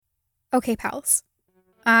Okay, pals.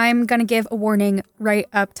 I'm gonna give a warning right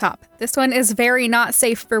up top. This one is very not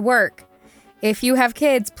safe for work. If you have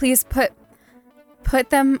kids, please put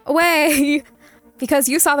them away because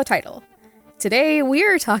you saw the title. Today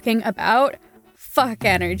we're talking about fuck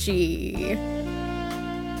energy.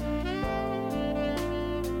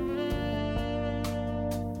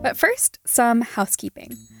 But first, some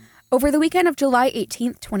housekeeping. Over the weekend of July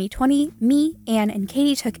 18th, 2020, me, Anne, and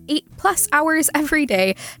Katie took 8+ hours every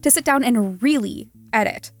day to sit down and really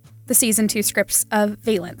edit the season 2 scripts of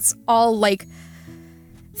Valence, all like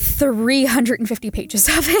 350 pages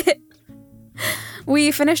of it. We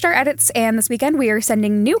finished our edits, and this weekend we are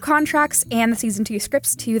sending new contracts and the season 2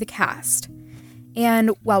 scripts to the cast.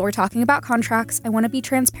 And while we're talking about contracts, I want to be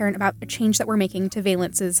transparent about a change that we're making to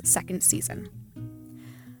Valence's second season.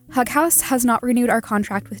 Hug House has not renewed our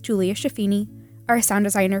contract with Julia Schaffini, our sound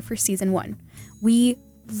designer for season 1. We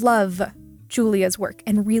love Julia's work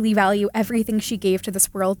and really value everything she gave to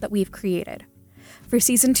this world that we've created. For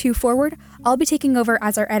season 2 forward, I'll be taking over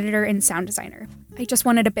as our editor and sound designer. I just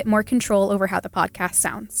wanted a bit more control over how the podcast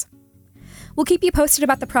sounds. We'll keep you posted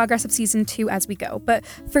about the progress of season 2 as we go, but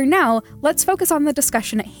for now, let's focus on the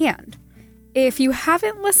discussion at hand. If you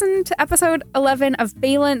haven't listened to episode 11 of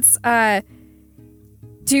Valence,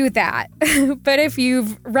 do that. But if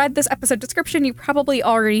you've read this episode description, you probably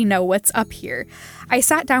already know what's up here. I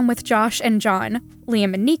sat down with Josh and John,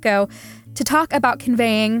 Liam and Nico, to talk about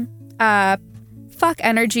conveying fuck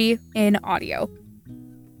energy in audio.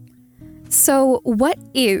 So what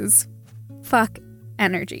is fuck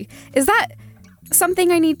energy? Is that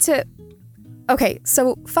something I need to... Okay,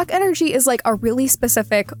 so fuck energy is like a really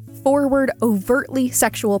specific, forward, overtly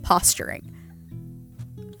sexual posturing.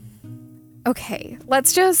 Okay,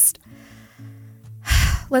 let's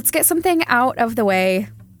get something out of the way.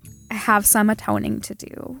 I have some atoning to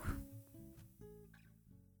do.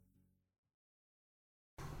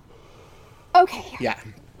 Okay. Yeah.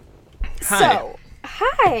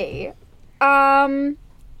 Hi.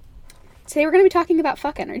 Today we're going to be talking about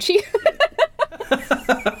fuck energy.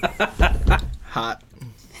 Hot.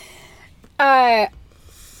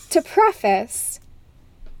 To preface,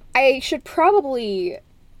 I should probably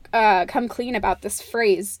come clean about this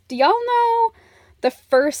phrase. Do y'all know the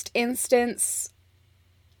first instance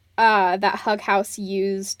that Hug House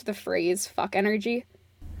used the phrase fuck energy?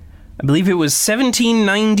 I believe it was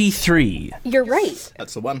 1793. You're right.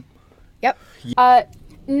 That's the one. Yep.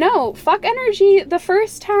 No, fuck energy, the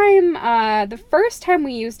first time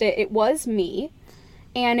we used it, it was me,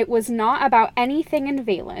 and it was not about anything in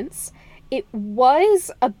Valence. It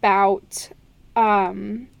was about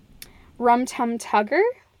Rum Tum Tugger.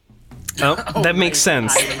 Oh, that makes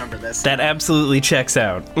sense. I remember this. That absolutely checks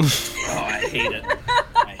out. Oh, I hate it.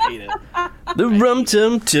 I hate it. The Rum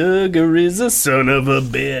Tum Tugger is a son of a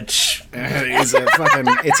bitch.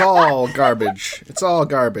 It's all garbage. It's all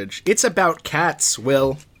garbage. It's about cats,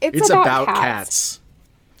 Will. It's about cats.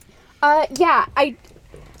 Yeah,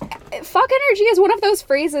 fuck energy is one of those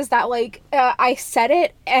phrases that, like, I said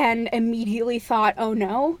it and immediately thought, oh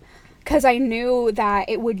no, because I knew that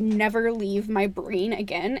it would never leave my brain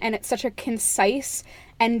again, and it's such a concise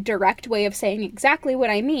and direct way of saying exactly what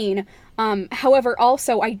I mean. However,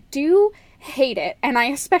 also, I do hate it, and I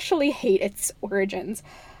especially hate its origins.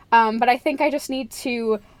 But I think I just need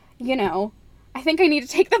to, I think I need to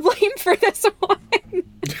take the blame for this one.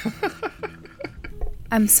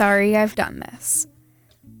 I'm sorry I've done this.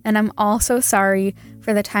 And I'm also sorry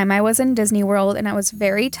for the time I was in Disney World and I was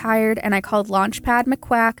very tired and I called Launchpad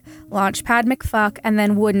McQuack, Launchpad McFuck, and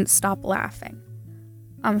then wouldn't stop laughing.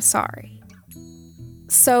 I'm sorry.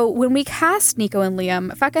 So when we cast Nico and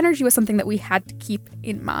Liam, fuck energy was something that we had to keep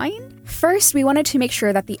in mind. First, we wanted to make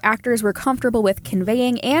sure that the actors were comfortable with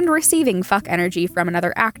conveying and receiving fuck energy from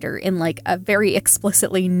another actor in like a very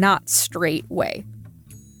explicitly not straight way.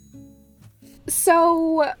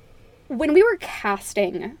 So when we were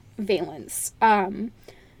casting Valence,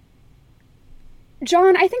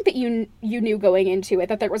 John, I think that you knew going into it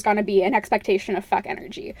that there was going to be an expectation of fuck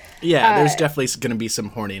energy. Yeah, there's definitely going to be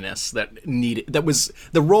some horniness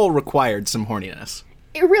the role required some horniness.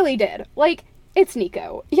 It really did. Like, it's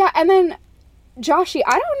Nico. Yeah, and then Joshy,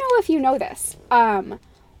 I don't know if you know this.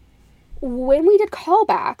 When we did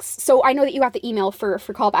callbacks, so I know that you got the email for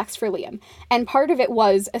callbacks for Liam, and part of it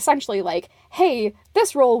was essentially like, hey,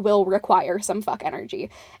 this role will require some fuck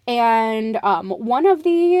energy. And one of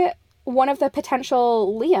the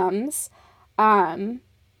potential Liams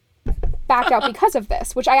backed out because of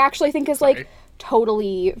this, which I actually think is like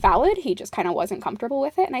totally valid. He just kind of wasn't comfortable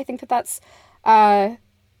with it, and I think that that's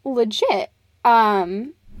legit.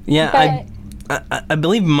 Yeah, I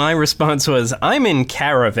believe my response was, I'm in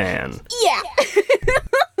Caravan. Yeah.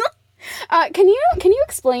 Can you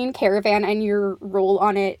explain Caravan and your role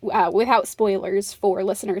on it without spoilers for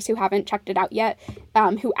listeners who haven't checked it out yet,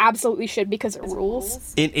 who absolutely should because it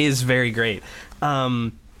rules? It is very great.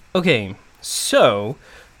 Okay, so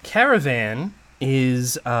Caravan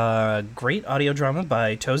is a great audio drama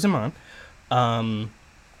by Tozaman.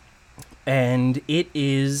 And it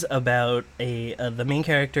is about the main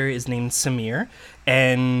character is named Samir,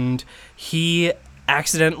 and he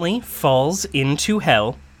accidentally falls into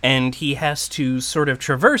hell, and he has to sort of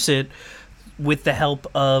traverse it with the help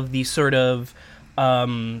of the sort of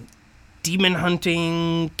demon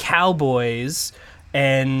hunting cowboys,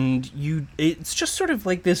 and it's just sort of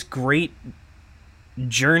like this great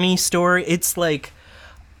journey story. It's like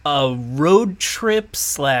a road trip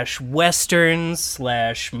 / western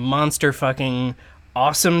 / monster fucking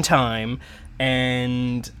awesome time,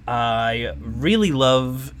 and I really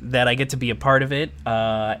love that I get to be a part of it,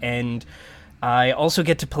 and I also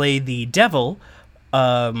get to play the devil,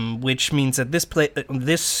 which means that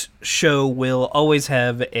this show will always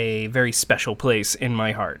have a very special place in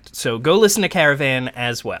my heart. So go listen to Caravan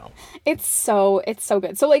as well. It's so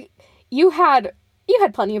good. So like you had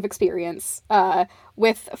plenty of experience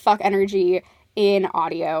with Fuck Energy in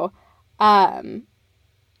audio. I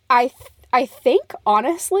think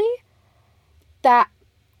honestly that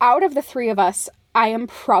out of the three of us, I am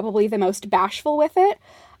probably the most bashful with it,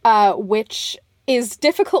 which is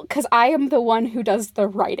difficult because I am the one who does the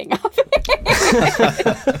writing of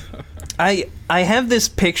it. I have this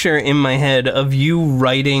picture in my head of you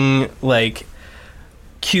writing like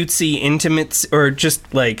cutesy intimates or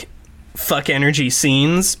just like Fuck Energy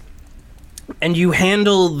scenes, and you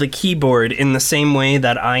handle the keyboard in the same way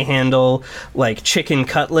that I handle like chicken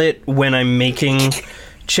cutlet when I'm making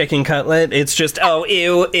chicken cutlet. It's just, oh,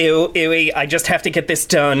 ew, ew, ew, I just have to get this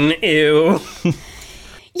done, ew.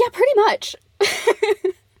 Yeah, pretty much.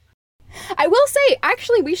 I will say,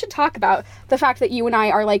 actually, we should talk about the fact that you and I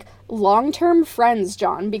are like long-term friends,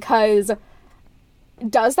 John, because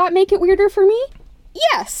does that make it weirder for me?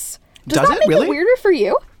 Yes. Does that make it weirder for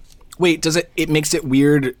you? Wait, it makes it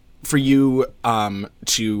weird for you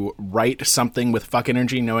to write something with Fuck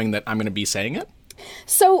Energy knowing that I'm going to be saying it?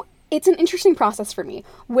 So it's an interesting process for me.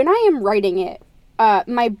 When I am writing it,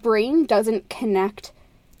 my brain doesn't connect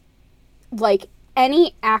like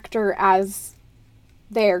any actor as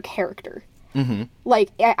their character. Mm-hmm. Like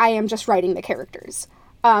I am just writing the characters.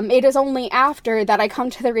 It is only after that I come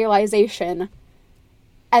to the realization,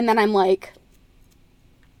 and then I'm like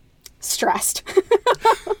stressed.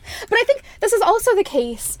 But I think this is also the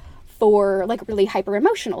case for like really hyper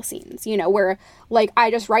emotional scenes, you know, where like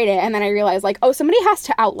I just write it and then I realize like, oh, somebody has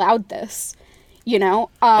to out loud this, you know?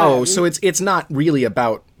 So it's not really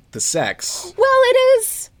about the sex. Well, it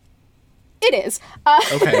is. It is.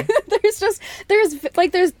 Okay. There's just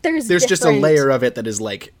a layer of it that is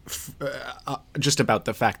like just about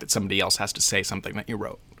the fact that somebody else has to say something that you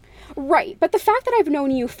wrote. Right, but the fact that I've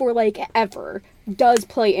known you for, like, ever does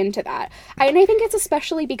play into that. And I think it's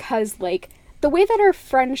especially because, like, the way that our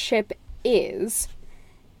friendship is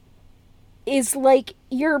like,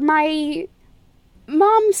 you're my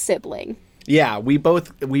mom's sibling. Yeah, we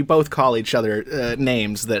both call each other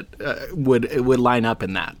names that would line up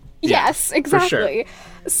in that. Yes, exactly. For sure.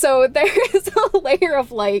 So there's a layer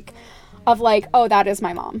of like, oh, that is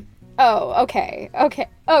my mom. Oh, okay.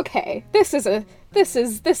 This is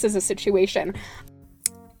a situation.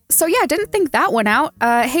 So yeah, didn't think that one out.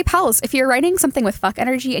 Hey pals, if you're writing something with Fuck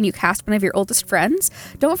Energy and you cast one of your oldest friends,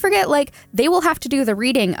 don't forget, like, they will have to do the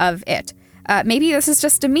reading of it. Maybe this is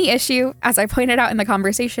just a me issue. As I pointed out in the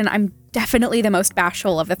conversation, I'm definitely the most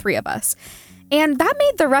bashful of the three of us. And that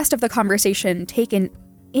made the rest of the conversation take an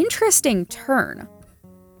interesting turn.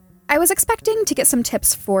 I was expecting to get some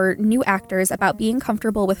tips for new actors about being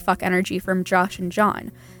comfortable with Fuck Energy from Josh and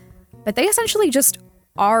John, but they essentially just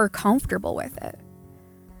are comfortable with it.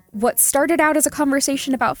 What started out as a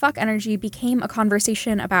conversation about Fuck Energy became a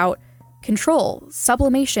conversation about control,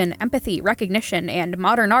 sublimation, empathy, recognition, and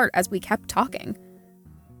modern art as we kept talking.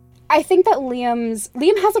 I think that Liam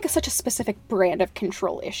has like such a specific brand of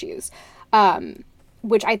control issues,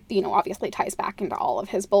 which obviously ties back into all of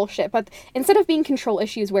his bullshit. But instead of being control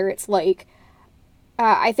issues where it's like,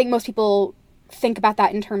 I think most people think about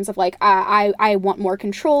that in terms of like, I want more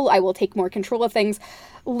control, I will take more control of things.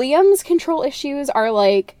 Liam's control issues are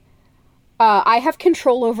like, I have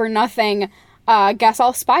control over nothing. Guess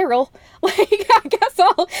I'll spiral. Like,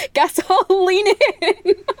 guess I'll lean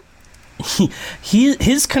in.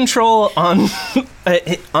 His control on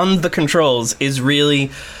the controls is really,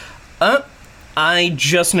 I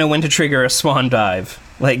just know when to trigger a swan dive.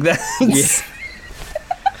 Like, that's...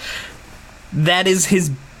 That is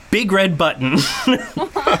his big red button.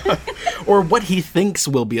 Or what he thinks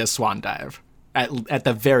will be a swan dive, at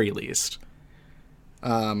the very least.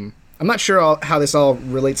 I'm not sure how this all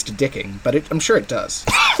relates to dicking, but I'm sure it does.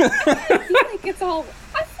 I feel like it's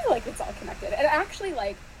all connected. And actually,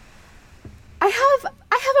 like, I have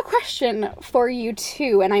a question for you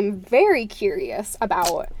too, and I'm very curious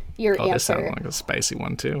about your answer. This sounds like a spicy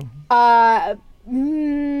one too. Love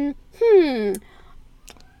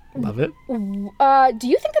it. Do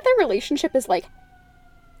you think that their relationship is like?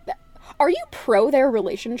 Are you pro their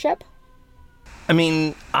relationship? I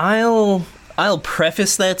mean, I'll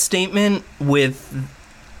preface that statement with,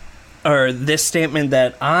 or this statement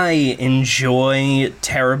that I enjoy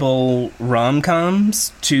terrible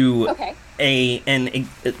rom-coms to a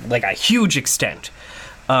huge extent.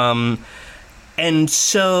 And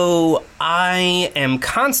so I am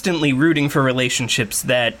constantly rooting for relationships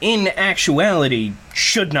that in actuality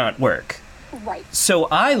should not work. Right. So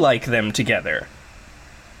I like them together.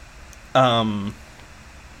 But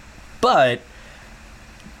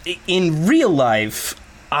in real life,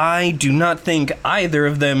 I do not think either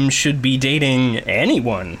of them should be dating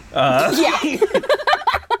anyone. Yeah.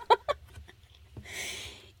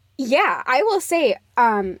 Yeah, I will say,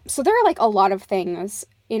 so there are like a lot of things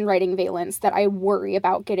in writing Valence that I worry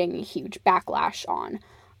about getting a huge backlash on.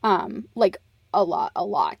 Like a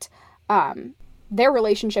lot. Their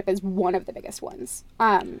relationship is one of the biggest ones.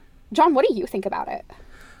 John, what do you think about it?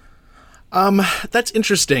 That's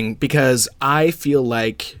interesting because I feel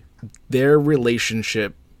like their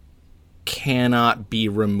relationship cannot be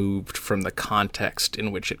removed from the context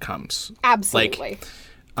in which it comes. Absolutely.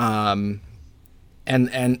 And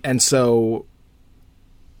so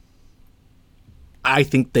I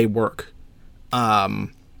think they work.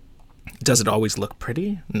 Does it always look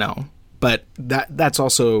pretty? No. But that's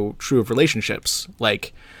also true of relationships.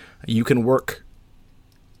 Like, you can work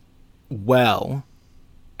well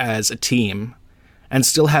as a team and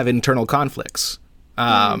still have internal conflicts.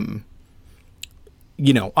 You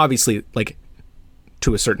know, obviously, like,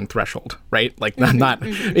 to a certain threshold, right? Like, not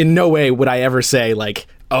in no way would I ever say, like,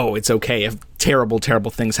 oh, it's okay if terrible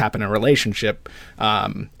things happen in a relationship,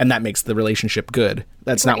 and that makes the relationship good.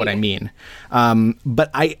 That's not what I mean. But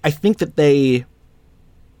I think that they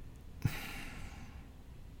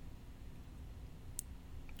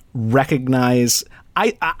recognize,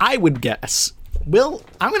 I would guess, Will,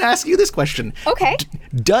 I'm going to ask you this question. Okay.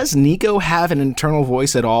 Does Nico have an internal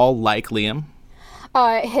voice at all like Liam?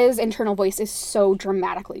 His internal voice is so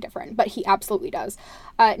dramatically different, but he absolutely does.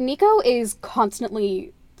 Nico is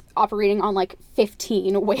constantly operating on like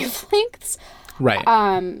 15 wavelengths.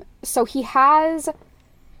 Right. So he has...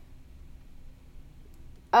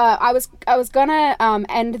 I was gonna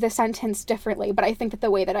end the sentence differently, but I think that the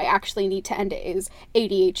way that I actually need to end it is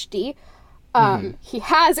ADHD. He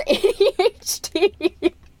has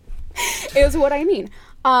ADHD is what I mean.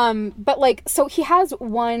 But like, so he has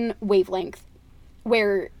one wavelength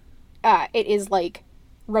where it is like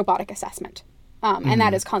robotic assessment, and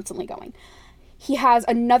that is constantly going. He has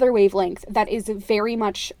another wavelength that is very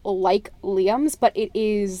much like Liam's, but it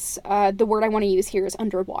is, the word I want to use here is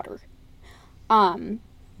underwater.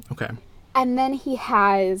 Okay. And then he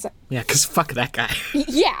has... Yeah, because fuck that guy.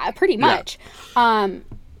 Yeah, pretty much. Yeah.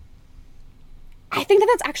 I think that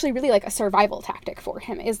that's actually really like a survival tactic for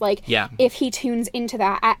him, is like, if he tunes into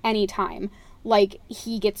that at any time, like,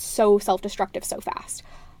 he gets so self-destructive so fast.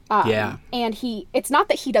 And it's not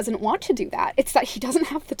that he doesn't want to do that, it's that he doesn't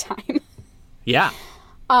have the time. Yeah.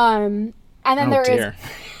 And then then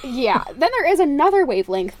there is another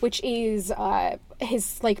wavelength, which is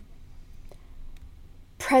his like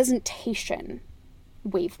presentation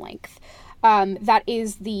wavelength. That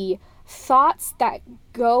is the thoughts that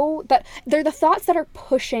they're the thoughts that are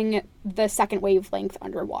pushing the second wavelength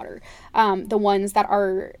underwater. The ones that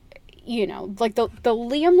are, you know, like the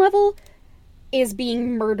Liam level is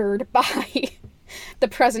being murdered by the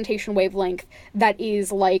presentation wavelength that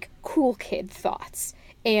is like cool kid thoughts,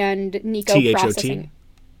 and Nico THOT? processing.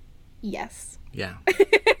 Yes. Yeah.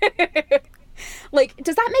 Like,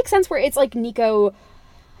 does that make sense, where it's like Nico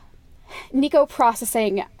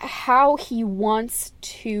processing how he wants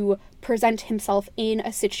to present himself in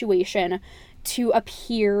a situation to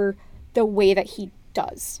appear the way that he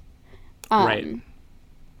does. Right.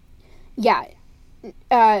 Yeah.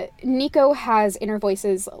 Nico has inner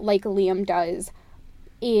voices like Liam does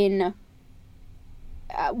in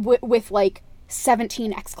with like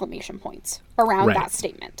 17 exclamation points around that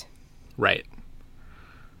statement. Right.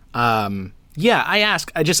 Yeah,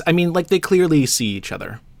 I mean, like, they clearly see each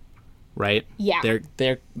other. right? Yeah.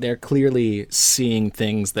 They're clearly seeing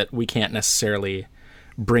things that we can't necessarily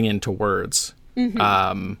bring into words.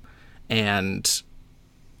 And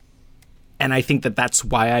I think that's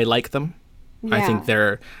why I like them. Yeah.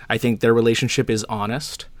 I think their relationship is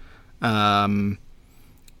honest. And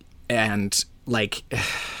like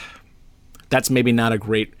that's maybe not a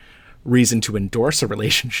great reason to endorse a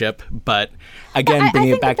relationship, but again, bringing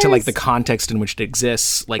it back to like the context in which it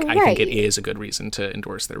exists, like I think it is a good reason to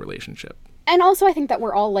endorse their relationship. And also I think that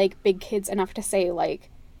we're all like big kids enough to say like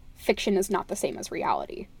fiction is not the same as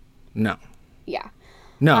reality. No. Yeah.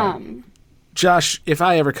 No. Josh, if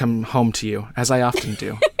I ever come home to you, as I often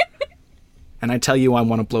do, and I tell you I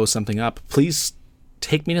want to blow something up, please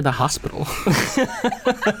take me to the hospital.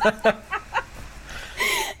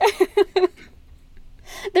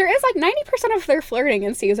 There is like 90% of their flirting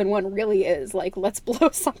in season 1 really is like, let's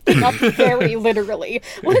blow something up very literally.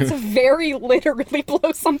 Let's very literally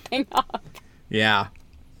blow something up. Yeah.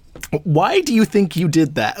 Why do you think you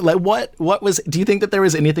did that? Like what was, do you think that there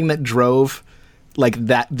was anything that drove like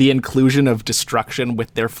that, the inclusion of destruction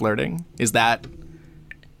with their flirting? Is that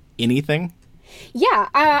anything?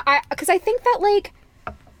 Yeah, because I think that like,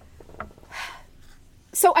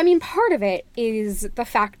 so, I mean, part of it is the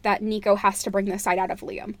fact that Nico has to bring the side out of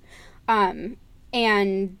Liam.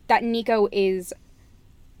 And that Nico is,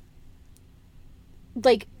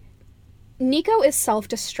 like, Nico is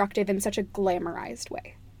self-destructive in such a glamorized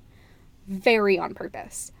way. Very on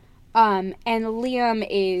purpose. And Liam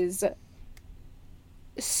is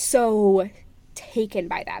so taken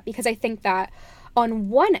by that. Because I think that on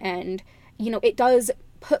one end, you know, it does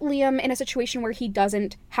put Liam in a situation where he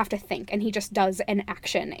doesn't have to think and he just does an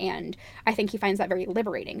action, and I think he finds that very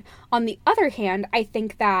liberating. On the other hand, I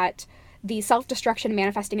think that the self-destruction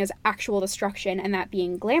manifesting as actual destruction and that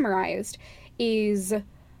being glamorized is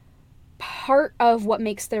part of what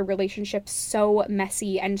makes their relationship so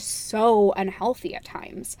messy and so unhealthy at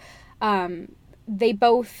times. They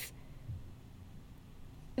both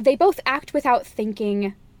act without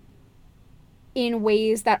thinking in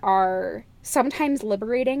ways that are sometimes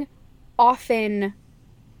liberating, often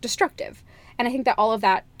destructive. And I think that all of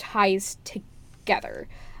that ties together.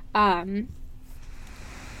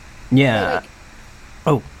 Yeah.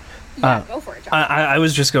 Go for it, John. I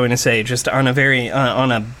was just going to say, just on a very,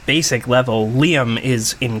 on a basic level, Liam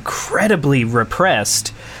is incredibly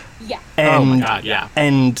repressed. Yeah. And, oh my God, yeah.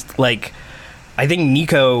 And, like, I think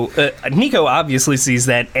Nico obviously sees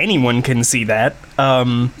that. Anyone can see that.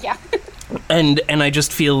 Yeah. And I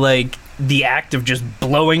just feel like the act of just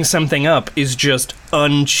blowing something up is just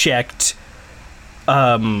unchecked,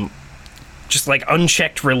 just like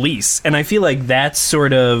unchecked release. And I feel like that's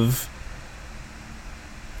sort of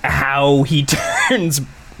how he turns,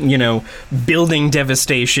 you know, building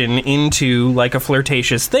devastation into like a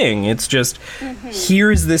flirtatious thing. It's just,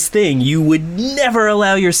 here's this thing you would never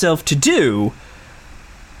allow yourself to do.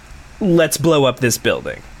 Let's blow up this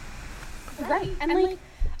building. Right. And like,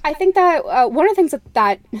 I think that one of the things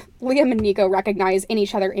that Liam and Nico recognize in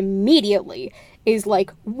each other immediately is,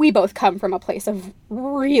 like, we both come from a place of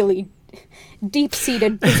really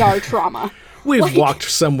deep-seated, bizarre trauma. We've walked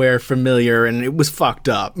somewhere familiar and it was fucked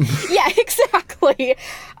up. Yeah, exactly.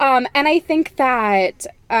 And I think that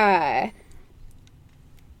there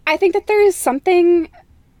is something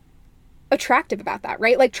attractive about that,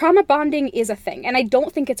 right? Like, trauma bonding is a thing, and I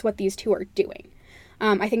don't think it's what these two are doing.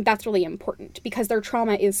 I think that's really important because their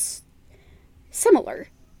trauma is similar,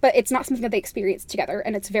 but it's not something that they experience together,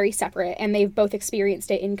 and it's very separate, and they've both experienced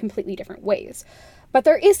it in completely different ways. But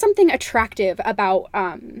there is something attractive about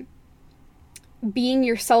being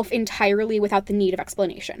yourself entirely without the need of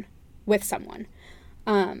explanation with someone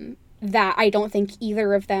that I don't think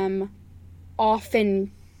either of them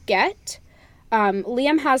often get.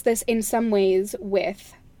 Liam has this in some ways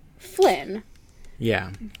with Flynn.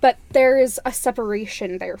 Yeah. But there is a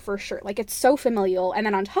separation there for sure. Like, it's so familial. And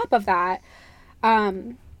then on top of that,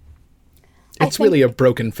 it's really a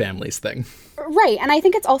broken families thing. Right. And I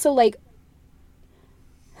think it's also like,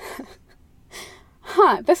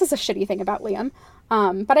 this is a shitty thing about Liam.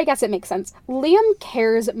 But I guess it makes sense. Liam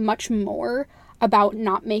cares much more about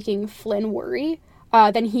not making Flynn worry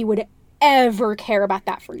than he would ever care about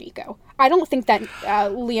that for Nico. I don't think that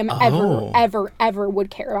Liam ever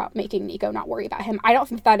would care about making Nico not worry about him. I don't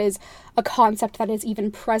think that is a concept that is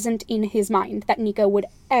even present in his mind, that Nico would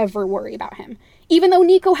ever worry about him. Even though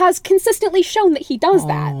Nico has consistently shown that he does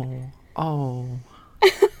that. Oh,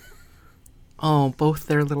 both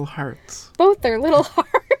their little hearts. Both their little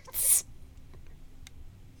hearts.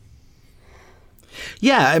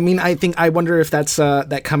 Yeah, I mean, I wonder if that's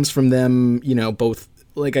that comes from them, you know, both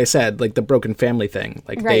like I said, like the broken family thing.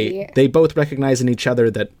 Like Right. they both recognize in each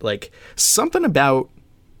other that like something about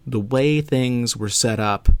the way things were set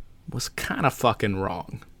up was kind of fucking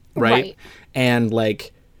wrong, right? And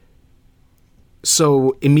like,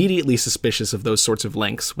 so immediately suspicious of those sorts of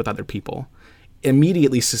links with other people,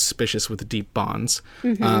 immediately suspicious with deep bonds.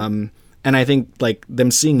 And I think like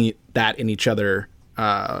them seeing that in each other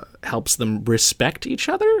helps them respect each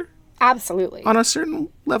other Absolutely. on a certain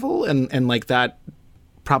level, and like that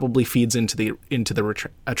probably feeds into the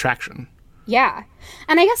attraction. Yeah.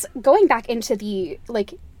 And I guess going back into the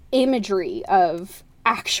like imagery of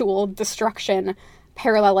actual destruction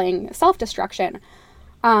paralleling self-destruction,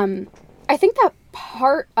 I think that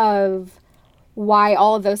part of why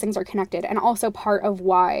all of those things are connected, and also part of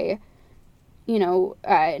why, you know,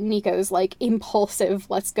 Nico's like impulsive,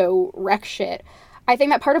 let's go wreck shit. I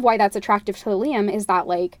think that part of why that's attractive to Liam is that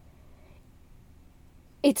like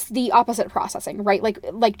it's the opposite processing, right?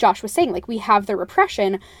 Like Josh was saying, like we have the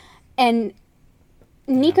repression, and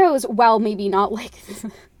Nico's, while maybe not like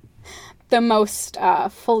the most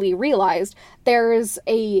fully realized, there's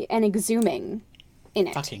an exhuming in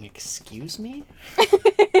it. Fucking excuse me?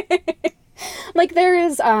 Like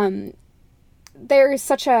there's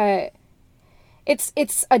such a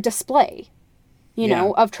it's a display, you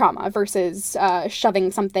know, of trauma versus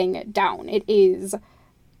shoving something down. It is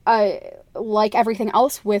like everything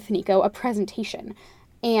else with Nico, a presentation.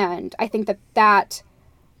 And I think that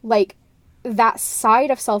like that side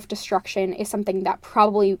of self-destruction is something that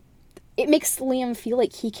probably it makes Liam feel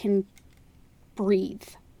like he can breathe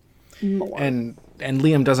more. And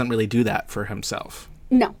Liam doesn't really do that for himself.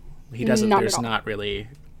 No. He doesn't. Not There's at all. not really.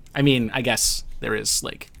 I mean, I guess there is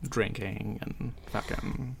like drinking and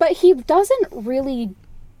fucking. But he doesn't really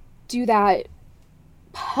do that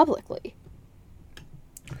publicly.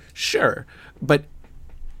 Sure, but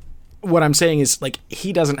what I'm saying is like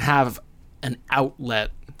he doesn't have an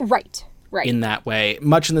outlet Right. in that way,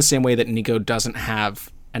 much in the same way that Nico doesn't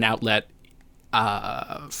have an outlet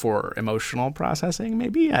for emotional processing.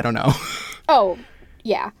 Maybe, I don't know. Oh,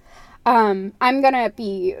 yeah. I'm gonna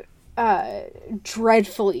be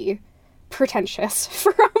dreadfully pretentious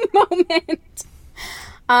for a moment.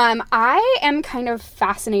 I am kind of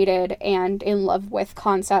fascinated and in love with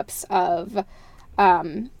concepts of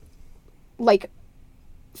like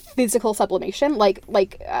physical sublimation. Like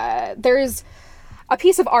there's a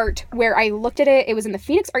piece of art where I looked at it. It was in the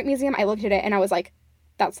Phoenix Art Museum. I looked at it and I was like,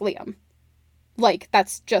 that's Liam. Like,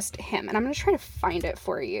 that's just him. And I'm going to try to find it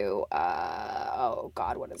for you. Oh,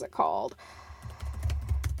 God, what is it called?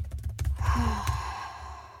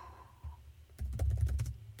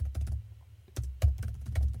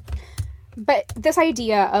 But this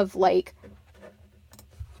idea of, like,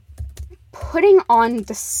 putting on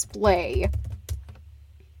display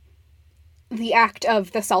the act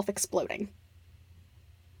of the self-exploding.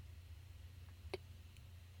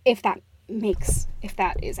 If that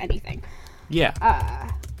is anything. Yeah.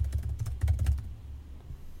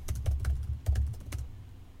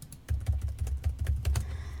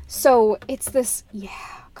 So it's this, yeah,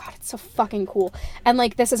 God, it's so fucking cool. And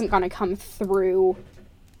like, this isn't gonna come through,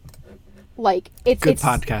 like, it's Good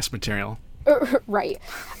podcast material. Right.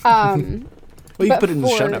 Well, you but put it in the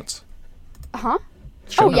show for- notes. Huh?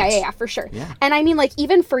 Show Oh, notes. yeah, for sure. Yeah. And I mean, like,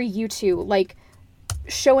 even for you two, like,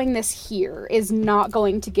 showing this here is not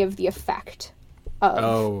going to give the effect of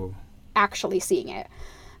Oh. actually seeing it.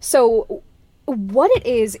 So what it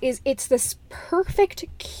is it's this perfect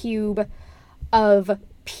cube of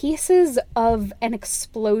pieces of an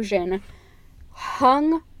explosion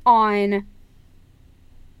hung on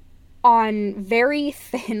very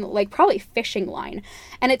thin, like probably fishing line.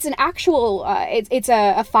 And it's an actual it's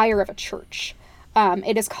a fire of a church.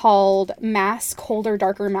 It is called Mass Colder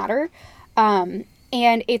Darker Matter.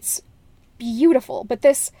 And it's beautiful, but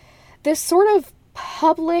this sort of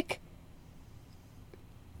public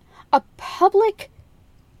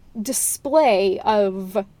display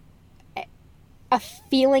of a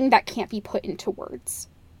feeling that can't be put into words,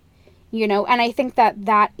 you know. And I think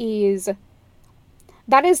that is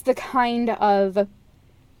the kind of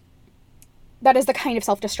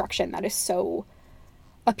self-destruction that is so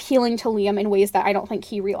appealing to Liam in ways that I don't think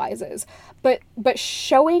he realizes, but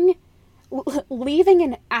showing, leaving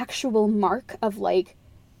an actual mark of like,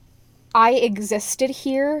 I existed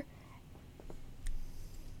here,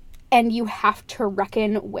 and you have to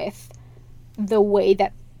reckon with the way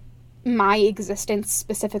that my existence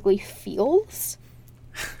specifically feels.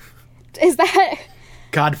 Is that...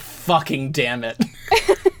 God fucking damn it.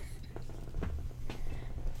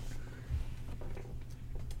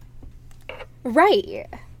 Right.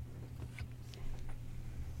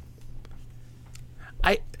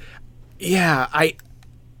 Yeah,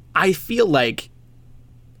 I feel like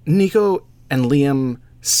Nico and Liam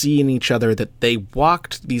see in each other that they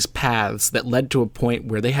walked these paths that led to a point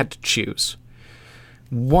where they had to choose.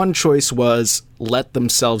 One choice was let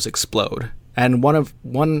themselves explode, and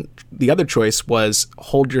the other choice was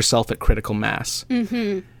hold yourself at critical mass.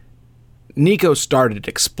 Mm-hmm. Nico started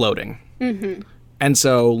exploding, and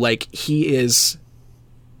so like he is,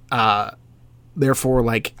 therefore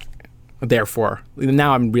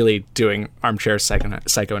now I'm really doing armchair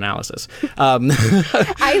psychoanalysis.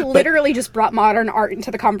 I literally just brought modern art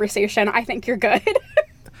into the conversation. I think you're good.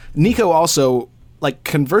 Nico also, like,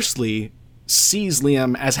 conversely sees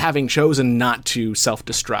Liam as having chosen not to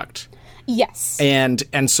self-destruct. Yes. And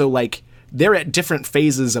so, like, they're at different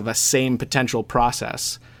phases of a same potential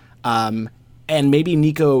process. And maybe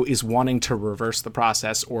Nico is wanting to reverse the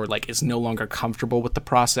process, or like is no longer comfortable with the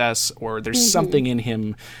process, or there's something in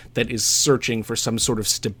him that is searching for some sort of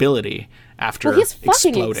stability after he's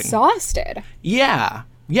fucking exploding. Exhausted. Yeah.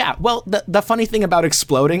 Well, the funny thing about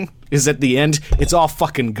exploding is at the end, it's all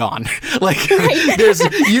fucking gone. Like,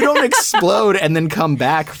 you don't explode and then come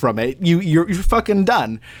back from it. You're fucking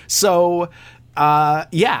done. So,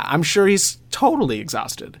 I'm sure he's totally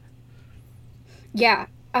exhausted. Yeah.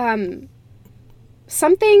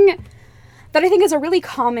 Something that I think is a really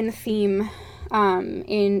common theme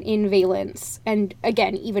in Valence, and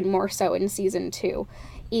again, even more so in season 2,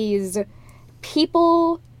 is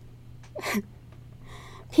people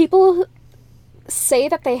say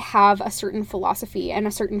that they have a certain philosophy and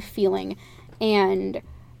a certain feeling, and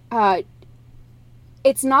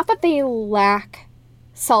it's not that they lack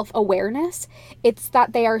self-awareness, it's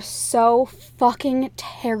that they are so fucking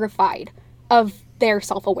terrified of their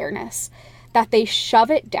self-awareness that they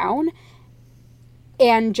shove it down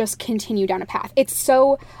and just continue down a path. It's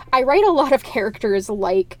so... I write a lot of characters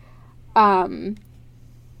like a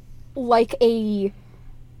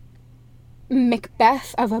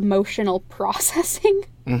Macbeth of emotional processing.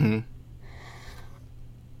 Mm-hmm.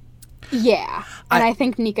 Yeah. And I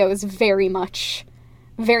think Nico is very much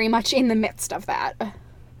in the midst of that.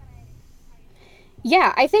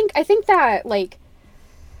 Yeah, I think that, like,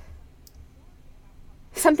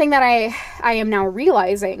 something that I am now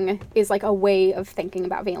realizing is, like, a way of thinking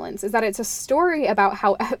about Valence is that it's a story about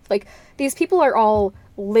how, like, these people are all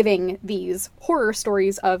living these horror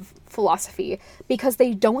stories of philosophy because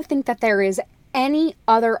they don't think that there is any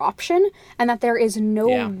other option and that there is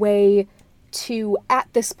no way to, at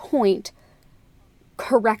this point,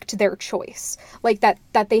 correct their choice. Like, that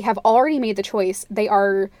they have already made the choice, they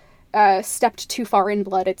are stepped too far in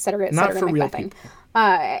blood, etc., Not for real people.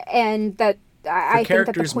 And that I think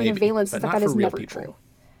that the point of Valence is that is never people.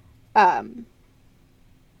 True.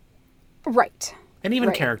 Right. And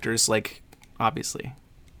even characters, like, obviously.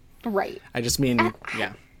 Right. I just mean,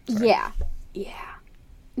 yeah. Sorry.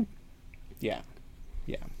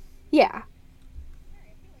 Yeah.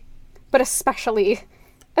 But especially.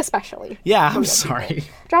 Yeah, I'm sorry. People.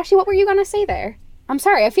 Joshy, what were you gonna say there? I'm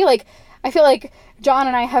sorry. I feel like John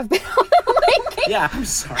and I have been on the mic. Yeah, I'm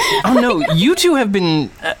sorry. Oh no, you two have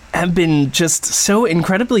been just so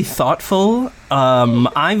incredibly thoughtful.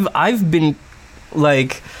 I've been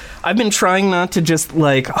trying not to just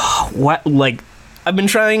I've been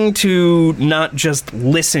trying to not just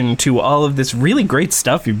listen to all of this really great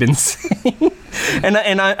stuff you've been saying, and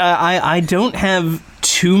I don't have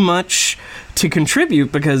too much to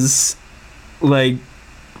contribute because, like,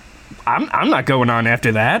 I'm not going on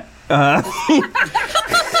after that.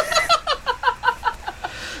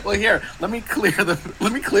 Well, here, let me clear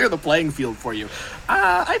the playing field for you.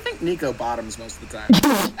 I think Nico bottoms most of the time.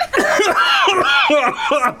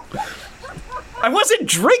 I wasn't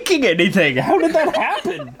drinking anything. How did that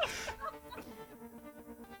happen?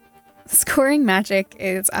 Scoring Magic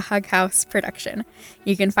is a Hug House production.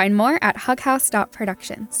 You can find more at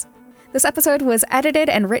hughouse.productions. This episode was edited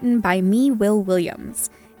and written by me, Will Williams.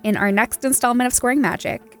 In our next installment of Scoring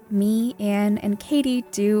Magic, me, Anne, and Katie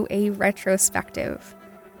do a retrospective.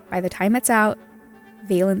 By the time it's out,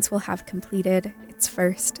 Valence will have completed its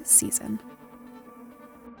first season.